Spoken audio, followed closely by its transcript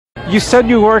You said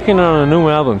you're working on a new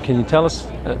album. Can you tell us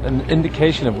an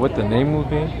indication of what the name will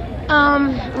be?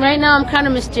 Right now I'm kind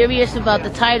of mysterious about the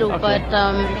title, Okay.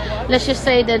 but let's just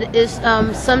say that it's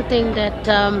something that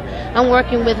I'm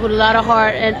working with a lot of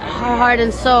heart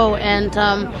and soul, and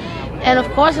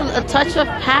of course a touch of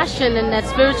passion and that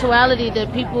spirituality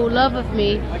that people love of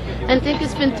me. And I think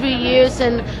it's been 3 years,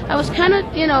 and I was kind of,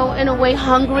 in a way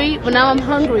hungry, but now I'm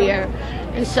hungrier.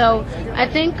 And so I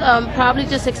think probably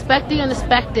just expect the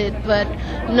unexpected, but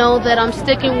know that I'm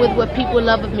sticking with what people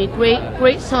love of me.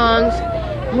 Great songs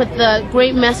with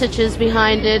great messages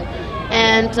behind it,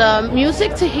 and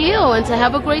music to heal and to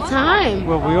have a great time.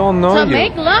 Well, we all know to you.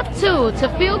 make love to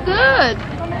feel good.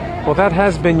 Well, that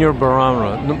has been your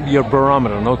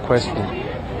barometer, no question.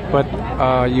 But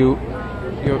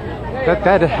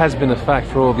that has been a fact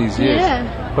for all these years.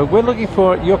 Yeah. But we're looking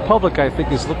for, your public, I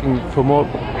think, is looking for more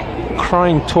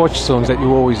crying torch songs that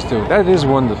you always do. That is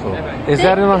wonderful. Is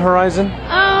that in the horizon?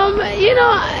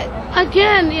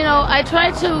 I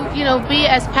try to, be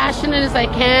as passionate as I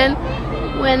can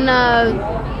when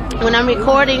I'm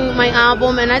recording my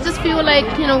album, and I just feel like,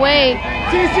 in a way,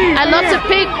 I love to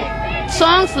pick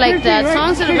songs like that,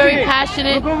 songs that are very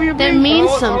passionate, that mean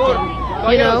something.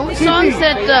 Songs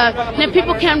that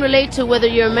people can relate to, whether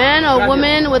you're a man or a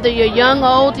woman, whether you're young,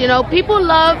 old. People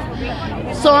love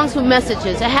songs with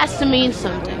messages. It has to mean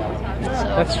something. So,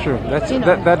 that's true.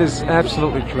 That is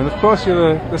absolutely true. And of course,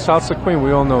 you're the salsa queen.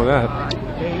 We all know that.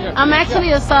 I'm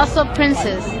actually a salsa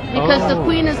princess because the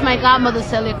queen is my godmother,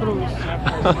 Celia Cruz,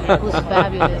 who's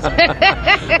fabulous.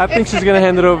 I think she's going to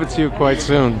hand it over to you quite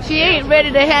soon. She ain't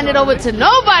ready to hand it over to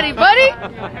nobody, buddy.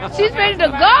 She's ready to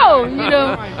go.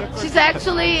 She's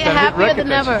actually happier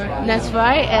than ever. That's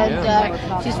right,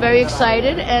 and she's very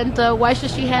excited. And why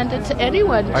should she hand it to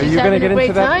anyone? Are She's you going to having get a great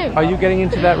into that? time. Are you getting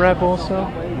into that rap also?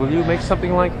 Will you make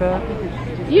something like that?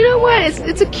 You know what?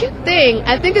 It's a cute thing.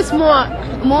 I think it's more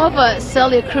of a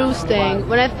Celia Cruz thing.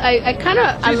 When I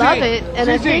love it, and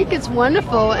I think it's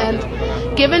wonderful. And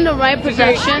given the right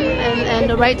production and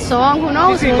the right song, who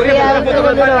knows? Maybe I'll do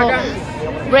a little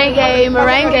reggae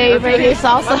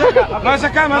salsa.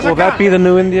 Will that be the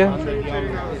new India?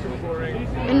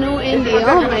 The new India.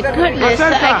 Oh my goodness!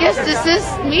 I guess this is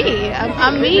me.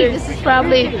 I'm me. This is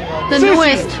probably the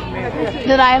newest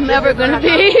that I am ever going to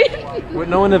be. With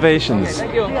no innovations.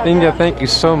 India, thank you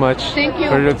so much Thank you.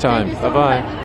 for your time. Bye-bye.